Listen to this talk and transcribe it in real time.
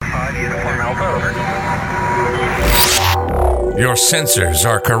Your sensors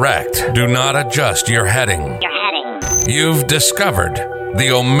are correct. Do not adjust your heading. You've discovered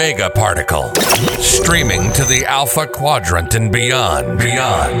the Omega Particle. Streaming to the Alpha Quadrant and beyond.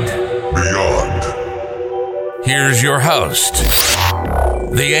 Here's your host,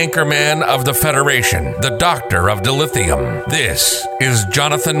 the anchorman of the Federation, the Doctor of Dilithium. This is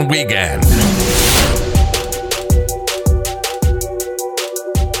Jonathan Wiegand.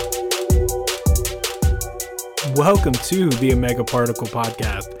 Welcome to the Omega Particle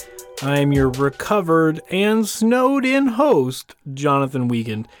Podcast. I am your recovered and snowed-in host, Jonathan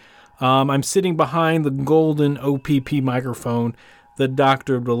Wiegand. I'm sitting behind the golden OPP microphone, the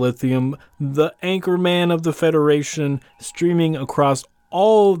Doctor of Dilithium, the anchorman of the Federation, streaming across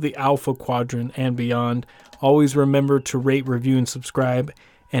all the Alpha Quadrant and beyond. Always remember to rate, review, and subscribe.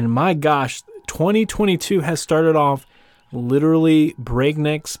 And my gosh, 2022 has started off literally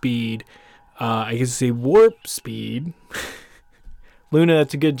breakneck speed. I guess say warp speed. Luna,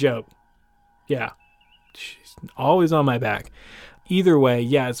 that's a good joke. Yeah. She's always on my back. Either way,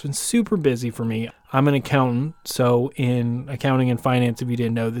 yeah, it's been super busy for me. I'm an accountant, so in accounting and finance, if you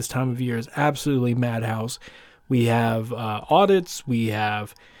didn't know, this time of year is absolutely madhouse. We have audits, we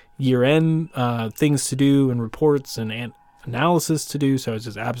have year-end things to do and reports and analysis to do, so it's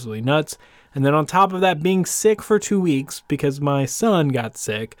just absolutely nuts. And then on top of that, being sick for 2 weeks because my son got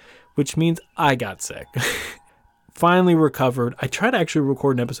sick, which means I got sick. Finally recovered. I tried to actually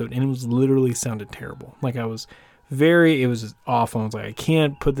record an episode and it was literally sounded terrible. Like it was just awful. I was like, I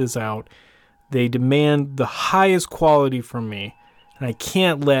can't put this out. They demand the highest quality from me and I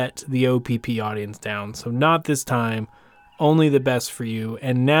can't let the OPP audience down. So not this time, only the best for you.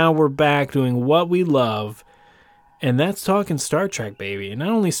 And now we're back doing what we love. And that's talking Star Trek, baby. And not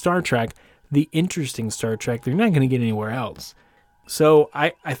only Star Trek, the interesting Star Trek. They're not going to get anywhere else. So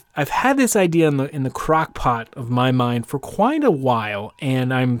I've had this idea in the crock pot of my mind for quite a while,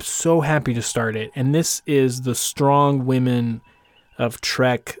 and I'm so happy to start it. And this is the Strong Women of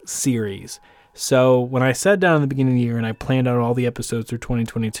Trek series. So when I sat down in the beginning of the year and I planned out all the episodes for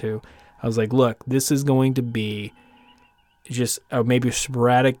 2022, I was like, look, this is going to be just maybe a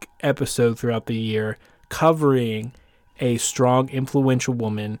sporadic episode throughout the year covering a strong, influential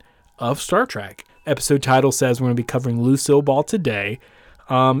woman of Star Trek. Episode title says we're going to be covering Lucille Ball today.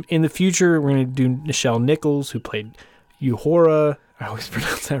 In the future, we're going to do Nichelle Nichols, who played Uhura. I always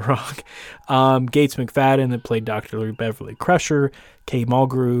pronounce that wrong. Gates McFadden, that played Dr. Beverly Crusher, Kay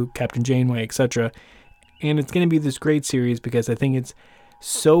Mulgrew, Captain Janeway, etc. And it's going to be this great series because I think it's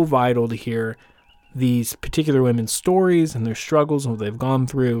so vital to hear these particular women's stories and their struggles and what they've gone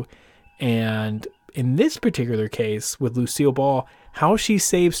through. And in this particular case, with Lucille Ball, how she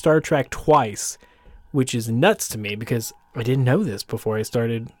saved Star Trek twice, which is nuts to me because I didn't know this before I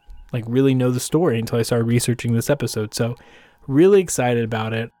started, really know the story until I started researching this episode. So really excited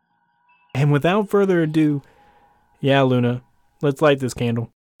about it. And without further ado, yeah, Luna, let's light this candle.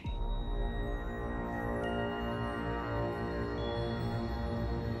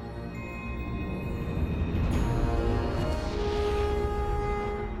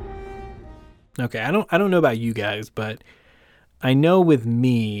 Okay, I don't know about you guys, but I know with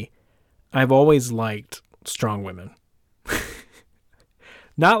me, I've always liked strong women.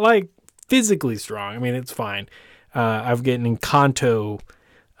 Not like physically strong. I mean, it's fine. I've gotten Encanto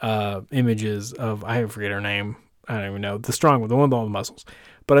images of, I forget her name. I don't even know. The strong one, the one with all the muscles.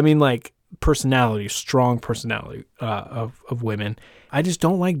 But I mean, personality, strong personality of women. I just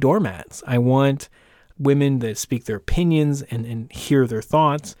don't like doormats. I want women that speak their opinions and hear their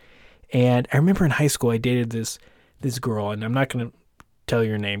thoughts. And I remember in high school, I dated this girl, and I'm not going to tell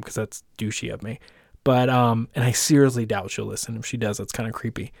you her name because that's douchey of me. But, and I seriously doubt she'll listen. If she does, that's kind of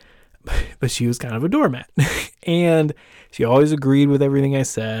creepy. But she was kind of a doormat. And she always agreed with everything I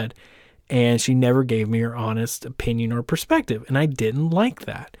said. And she never gave me her honest opinion or perspective. And I didn't like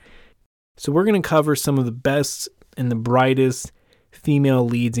that. So we're going to cover some of the best and the brightest female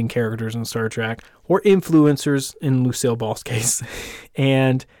leads and characters in Star Trek, or influencers in Lucille Ball's case.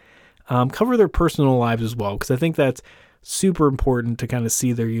 And cover their personal lives as well, because I think that's super important to kind of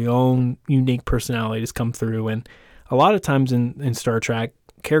see their own unique personalities come through. And a lot of times in Star Trek,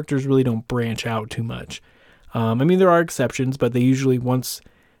 characters really don't branch out too much. I mean, there are exceptions, but they usually, once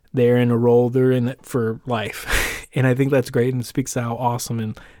they're in a role, they're in it for life. And I think that's great and speaks to how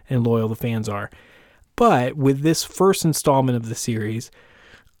awesome and loyal the fans are. But with this first installment of the series,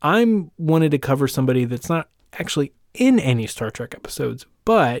 I wanted to cover somebody that's not actually in any Star Trek episodes,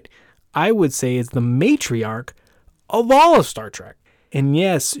 but I would say is the matriarch of all of Star Trek. And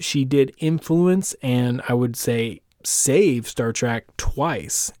yes, she did influence and I would say save Star Trek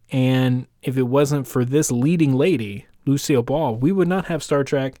twice. And if it wasn't for this leading lady, Lucille Ball, we would not have Star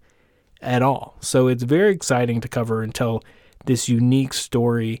Trek at all. So it's very exciting to cover and tell this unique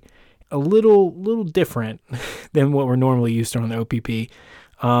story, a little different than what we're normally used to on the OPP.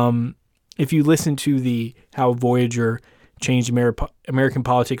 If you listen to the How Voyager Changed American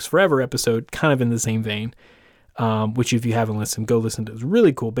Politics Forever episode, kind of in the same vein, which if you haven't listened, go listen to. It's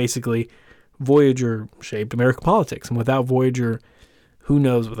really cool. Basically, Voyager shaped American politics, and without Voyager, who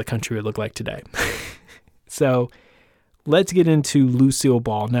knows what the country would look like today. So let's get into Lucille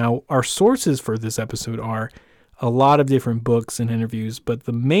Ball. Now, our sources for this episode are a lot of different books and interviews, but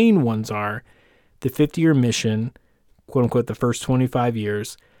the main ones are the 50-year mission, quote unquote, the first 25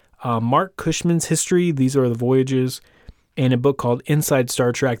 years, Mark Cushman's history, these are the voyages, and a book called Inside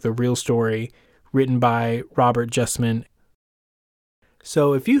Star Trek, The Real Story, written by Robert Justman.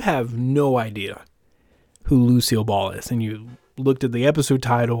 So if you have no idea who Lucille Ball is, and you looked at the episode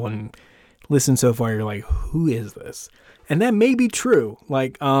title and listened so far, you're like, who is this? And that may be true.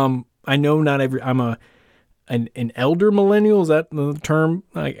 Like, I know not every, I'm an elder millennial, is that the term?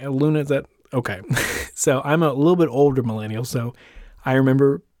 Like, Luna, is that? Okay. So I'm a little bit older millennial, so I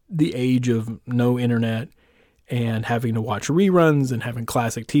remember the age of no internet and having to watch reruns and having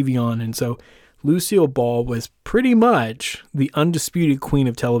classic TV on. And so Lucille Ball was pretty much the undisputed queen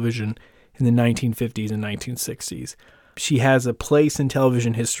of television in the 1950s and 1960s. She has a place in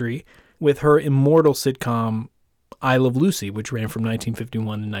television history with her immortal sitcom, I Love Lucy, which ran from 1951 to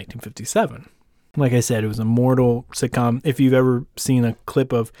 1957. Like I said, it was a immortal sitcom. If you've ever seen a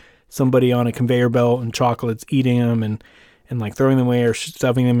clip of somebody on a conveyor belt and chocolates eating them and like throwing them away or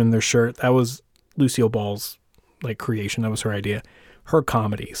stuffing them in their shirt, that was Lucille Ball's like creation. That was her idea, her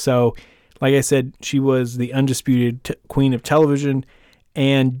comedy. So like I said, she was the undisputed queen of television.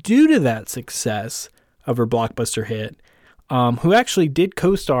 And due to that success of her blockbuster hit, who actually did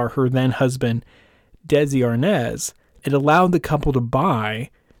co-star her then husband, Desi Arnaz, it allowed the couple to buy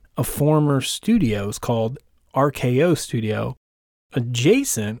a former studios called RKO Studio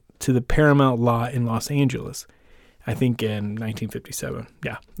adjacent to the Paramount lot in Los Angeles, I think in 1957.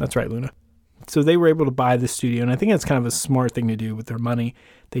 Yeah, that's right, Luna. So they were able to buy the studio, and I think that's kind of a smart thing to do with their money.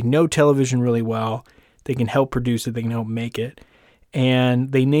 They know television really well. They can help produce it. They can help make it.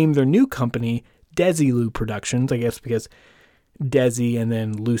 And they named their new company Desilu Productions, I guess because Desi and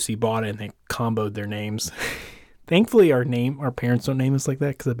then Lucy bought it, and they comboed their names. Thankfully, our parents don't name us like that,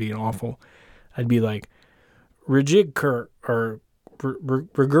 because that'd be awful. I'd be like Regurgit or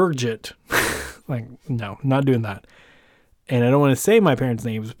Regurgit. Like, no, not doing that. And I don't want to say my parents'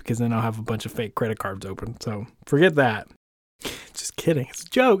 names because then I'll have a bunch of fake credit cards open. So forget that. Just kidding. It's a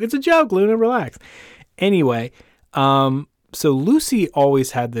joke. It's a joke, Luna. Relax. Anyway, so Lucy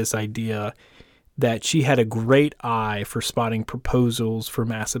always had this idea that she had a great eye for spotting proposals for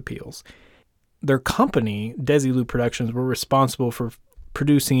mass appeals. Their company, Desilu Productions, were responsible for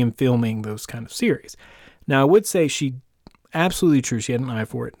producing and filming those kind of series. Now, I would say absolutely true, she had an eye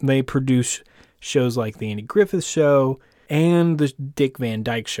for it. They produce shows like The Andy Griffith Show and The Dick Van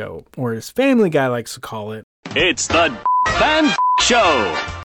Dyke Show, or as Family Guy likes to call it, it's The Van Show.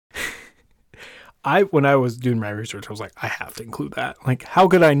 When I was doing my research, I was like, I have to include that. Like, how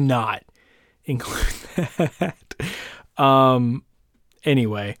could I not include that?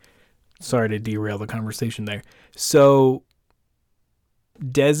 Anyway, sorry to derail the conversation there. So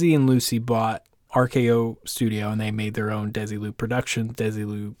Desi and Lucy bought RKO Studio, and they made their own Desilu Productions,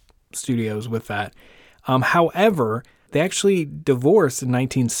 Desilu Studios with that. However, they actually divorced in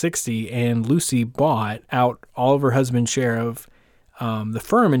 1960, and Lucy bought out all of her husband's share of the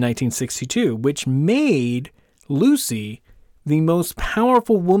firm in 1962, which made Lucy the most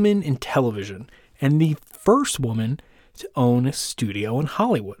powerful woman in television and the first woman to own a studio in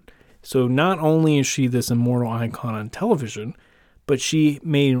Hollywood. So not only is she this immortal icon on television, but she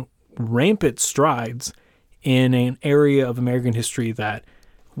made rampant strides in an area of American history that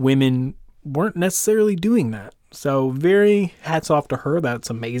women weren't necessarily doing that. So very hats off to her.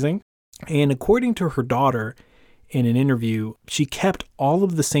 That's amazing. And according to her daughter in an interview, she kept all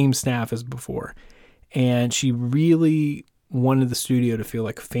of the same staff as before. And she really wanted the studio to feel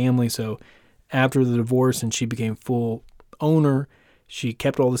like a family. So after the divorce and she became full owner, she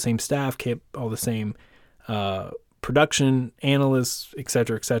kept all the same staff, kept all the same production analysts,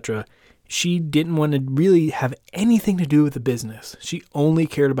 etc., etc. She didn't want to really have anything to do with the business. She only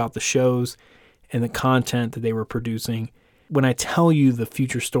cared about the shows and the content that they were producing. When I tell you the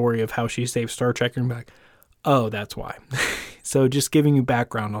future story of how she saved Star Trek, you're like, oh, that's why. So just giving you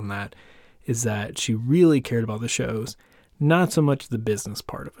background on that is that she really cared about the shows, not so much the business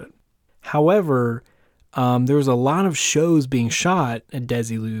part of it. However, There was a lot of shows being shot at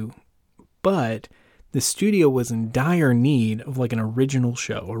Desilu, but the studio was in dire need of like an original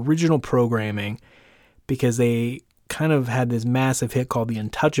show, original programming, because they kind of had this massive hit called The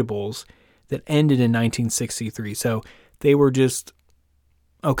Untouchables that ended in 1963. So they were just,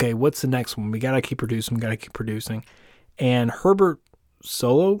 okay, what's the next one? We got to keep producing. And Herbert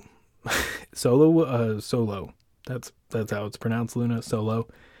Solo, that's how it's pronounced, Luna, Solo,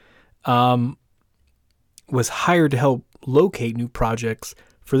 was hired to help locate new projects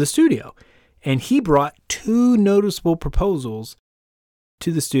for the studio. And he brought two noticeable proposals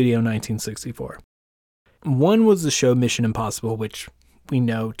to the studio in 1964. One was the show Mission Impossible, which we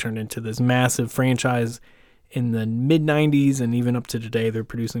know turned into this massive franchise in the mid-90s, and even up to today, they're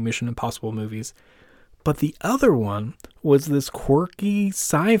producing Mission Impossible movies. But the other one was this quirky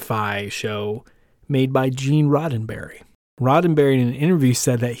sci-fi show made by Gene Roddenberry. Roddenberry in an interview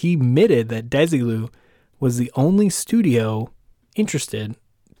said that he admitted that Desilu was the only studio interested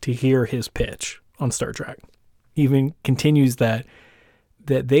to hear his pitch on Star Trek. He even continues that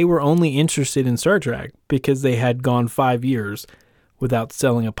they were only interested in Star Trek because they had gone 5 years without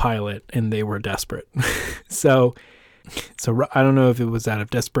selling a pilot and they were desperate. So I don't know if it was out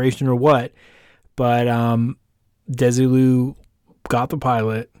of desperation or what, but Desilu got the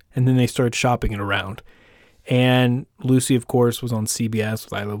pilot and then they started shopping it around. And Lucy, of course, was on CBS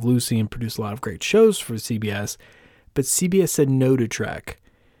with I Love Lucy and produced a lot of great shows for CBS, but CBS said no to Trek.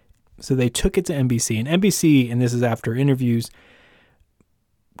 So they took it to NBC, and NBC, and this is after interviews,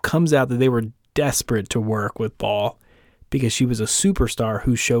 comes out that they were desperate to work with Ball because she was a superstar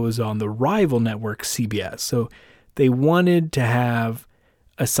whose show was on the rival network CBS. So they wanted to have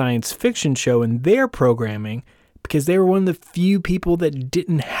a science fiction show in their programming because they were one of the few people that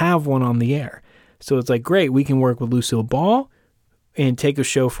didn't have one on the air. So it's like, great, we can work with Lucille Ball and take a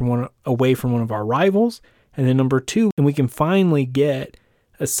show away from one of our rivals. And then number two, and we can finally get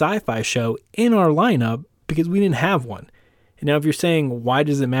a sci-fi show in our lineup because we didn't have one. And now if you're saying, why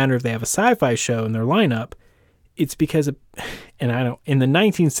does it matter if they have a sci-fi show in their lineup? It's because in the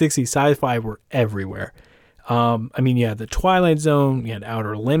 1960s, sci-fi were everywhere. You had The Twilight Zone, you had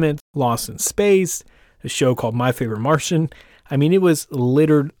Outer Limits, Lost in Space, a show called My Favorite Martian. It was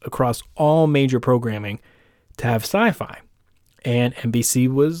littered across all major programming to have sci-fi. And NBC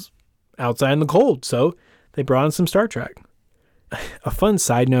was outside in the cold, so they brought in some Star Trek. A fun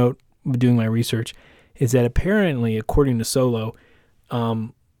side note, doing my research, is that apparently, according to Solo,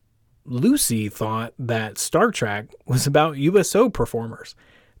 Lucy thought that Star Trek was about USO performers,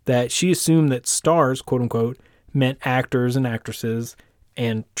 that she assumed that stars, quote unquote, meant actors and actresses,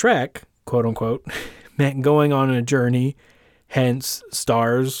 and Trek, quote unquote, meant going on a journey, hence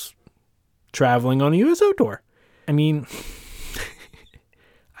stars traveling on a USO tour. I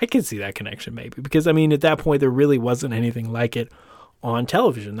can see that connection maybe, because at that point there really wasn't anything like it on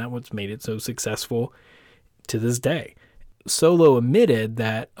television. That what's made it so successful to this day. Solo admitted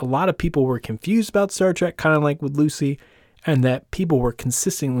that a lot of people were confused about Star Trek, kind of like with Lucy, and that people were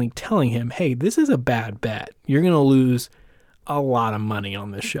consistently telling him, hey, this is a bad bet. You're going to lose a lot of money on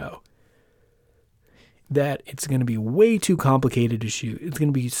this show. That it's going to be way too complicated to shoot. It's going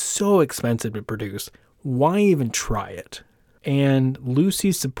to be so expensive to produce. Why even try it? And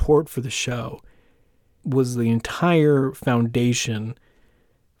Lucy's support for the show was the entire foundation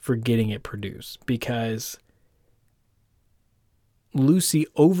for getting it produced, because Lucy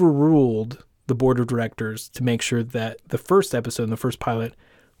overruled the board of directors to make sure that the first episode and the first pilot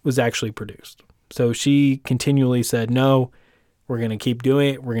was actually produced. So she continually said, no, we're going to keep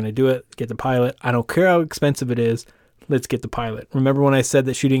doing it. We're going to do it. Get the pilot. I don't care how expensive it is. Let's get the pilot. Remember when I said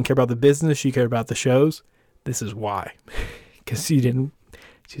that she didn't care about the business? She cared about the shows. This is why. Because she's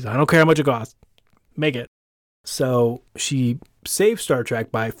like, I don't care how much it costs. Make it. So she saved Star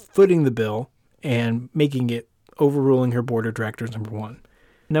Trek by footing the bill and making it, overruling her board of directors, number one.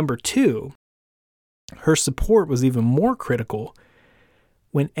 Number two, her support was even more critical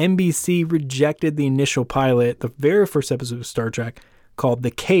when NBC rejected the initial pilot, the very first episode of Star Trek, called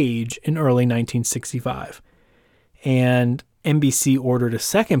The Cage, in early 1965. And NBC ordered a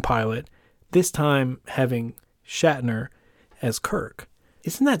second pilot, this time having Shatner as Kirk.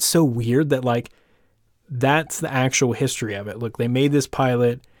 Isn't that so weird that, that's the actual history of it? Look, they made this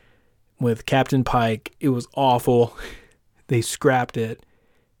pilot with Captain Pike. It was awful. They scrapped it,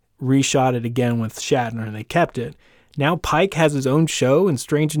 reshot it again with Shatner, and they kept it. Now Pike has his own show in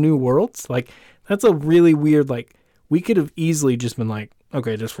Strange New Worlds. That's a really weird, we could have easily just been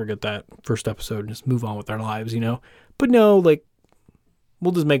okay, just forget that first episode and just move on with our lives, But no,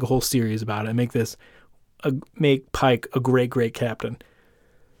 we'll just make a whole series about it and make Pike a great, great captain.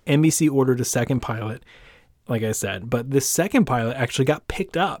 NBC ordered a second pilot, like I said, but this second pilot actually got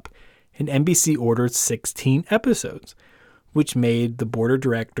picked up, and NBC ordered 16 episodes, which made the board of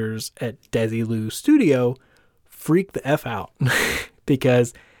directors at Desilu Studio freak the F out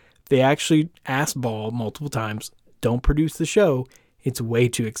because they actually asked Ball multiple times, don't produce the show. It's way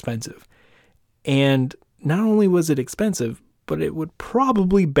too expensive. And not only was it expensive, but it would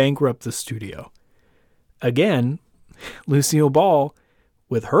probably bankrupt the studio. Again, Lucille Ball,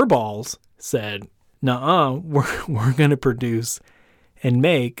 with her balls, said, nuh-uh, we're going to produce and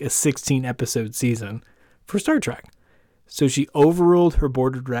make a 16-episode season for Star Trek. So she overruled her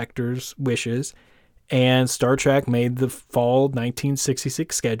board of directors' wishes, and Star Trek made the fall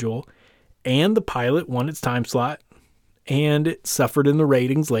 1966 schedule, and the pilot won its time slot, and it suffered in the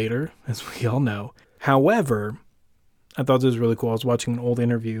ratings later, as we all know. However, I thought this was really cool. I was watching an old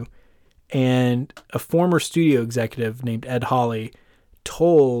interview, and a former studio executive named Ed Hawley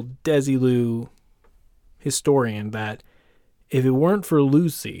told Desilu historian that if it weren't for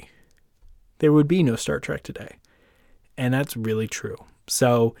Lucy, there would be no Star Trek today. And that's really true.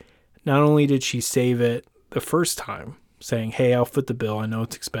 So not only did she save it the first time, saying, hey, I'll foot the bill. I know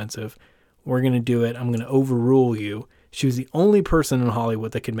it's expensive. We're going to do it. I'm going to overrule you. She was the only person in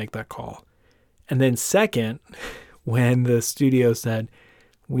Hollywood that could make that call. And then second, when the studio said,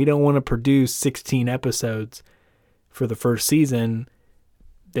 we don't want to produce 16 episodes for the first season,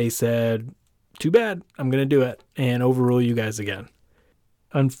 they said, too bad, I'm going to do it and overrule you guys again.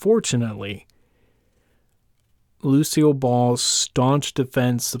 Unfortunately, Lucille Ball's staunch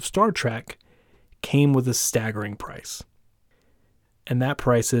defense of Star Trek came with a staggering price. And that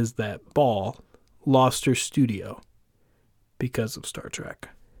price is that Ball lost her studio because of Star Trek.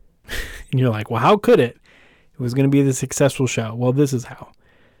 And you're like, well, how could it? It was going to be the successful show. Well, this is how.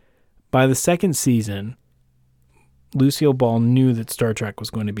 By the second season, Lucille Ball knew that Star Trek was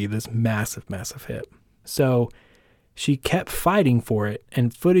going to be this massive, massive hit. So she kept fighting for it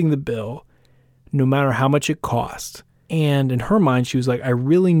and footing the bill no matter how much it cost. And in her mind, she was like, I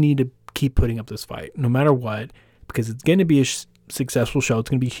really need to keep putting up this fight no matter what, because it's going to be a successful show. It's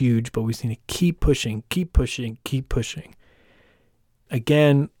going to be huge, but we just need to keep pushing, keep pushing, keep pushing.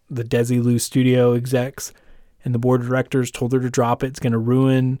 Again, the Desilu studio execs and the board of directors told her to drop it. It's going to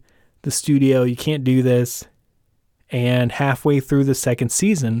ruin the studio. You can't do this. And halfway through the second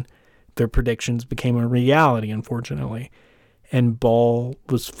season, their predictions became a reality, unfortunately. And Ball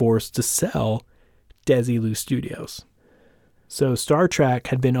was forced to sell Desilu Studios. So Star Trek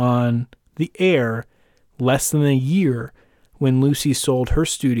had been on the air less than a year when Lucy sold her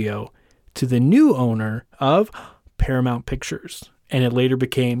studio to the new owner of Paramount Pictures. And it later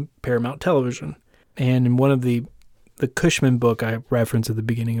became Paramount Television. And in one of the Cushman book I referenced at the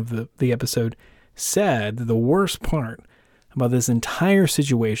beginning of the episode said that the worst part about this entire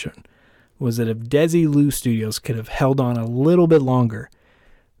situation was that if Desilu Studios could have held on a little bit longer,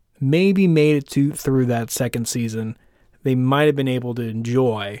 maybe made it through that second season, they might have been able to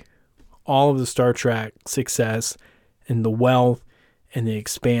enjoy all of the Star Trek success and the wealth and the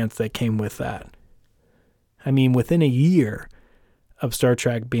expanse that came with that. I mean, within a year of Star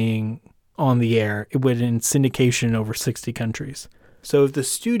Trek being on the air, it went in syndication in over 60 countries. So if the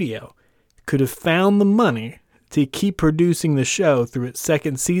studio could have found the money to keep producing the show through its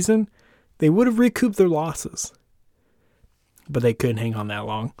second season, they would have recouped their losses. But they couldn't hang on that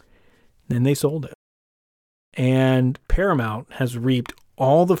long. Then they sold it. And Paramount has reaped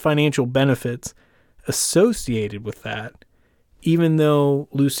all the financial benefits associated with that, even though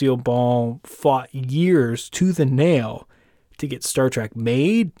Lucille Ball fought years tooth and nail to get Star Trek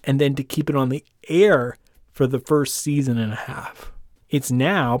made and then to keep it on the air for the first season and a half. It's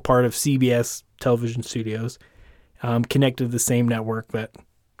now part of CBS Television Studios, connected to the same network that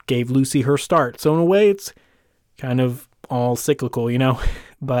gave Lucy her start. So in a way, it's kind of all cyclical,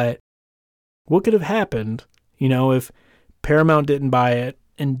 But what could have happened, if Paramount didn't buy it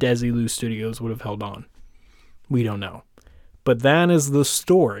and Desilu Studios would have held on? We don't know. But that is the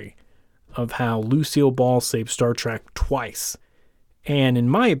story of how Lucille Ball saved Star Trek twice, and in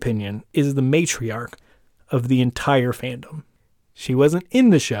my opinion, is the matriarch of the entire fandom. She wasn't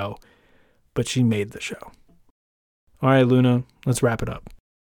in the show, but she made the show. All right, Luna, let's wrap it up.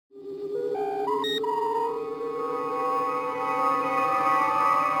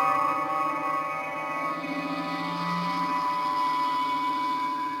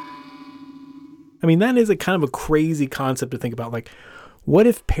 I mean, that is a kind of a crazy concept to think about. Like, what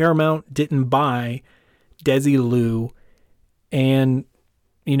if Paramount didn't buy Desilu, and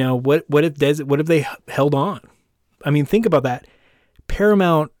what if they held on? I mean, think about that.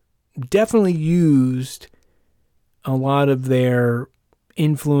 Paramount definitely used a lot of their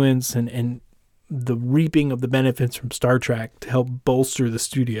influence and the reaping of the benefits from Star Trek to help bolster the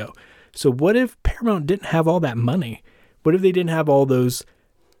studio. So what if Paramount didn't have all that money? What if they didn't have all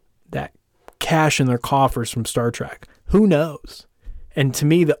that cash in their coffers from Star Trek? Who knows? And to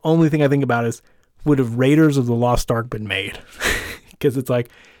me, the only thing I think about is, would have Raiders of the Lost Ark been made? Because it's like,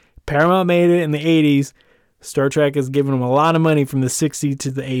 Paramount made it in the 80s. Star Trek has given them a lot of money from the 60s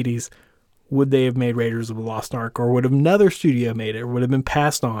to the 80s. Would they have made Raiders of the Lost Ark? Or would another studio made it? Or would have been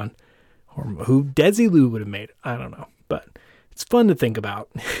passed on? Or who Desilu would have made it? I don't know. But it's fun to think about.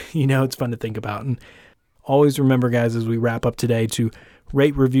 It's fun to think about. And always remember, guys, as we wrap up today, to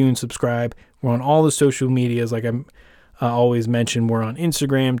rate, review, and subscribe. We're on all the social medias. Like I always mention, we're on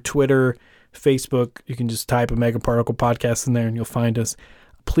Instagram, Twitter, Facebook. You can just type Omega Particle Podcast in there and you'll find us.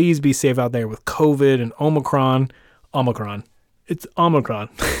 Please be safe out there with COVID and Omicron. It's Omicron.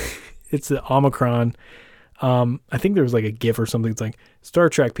 It's the Omicron. I think there was like a GIF or something. It's like, Star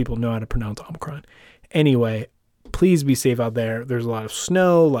Trek people know how to pronounce Omicron. Anyway, please be safe out there. There's a lot of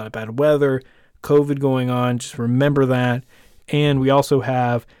snow, a lot of bad weather, COVID going on. Just remember that. And we also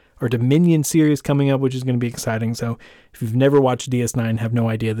have our Dominion series coming up, which is going to be exciting. So if you've never watched DS9, have no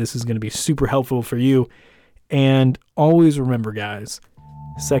idea, this is going to be super helpful for you. And always remember, guys,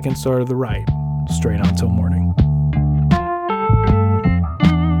 second star to the right, straight on till morning.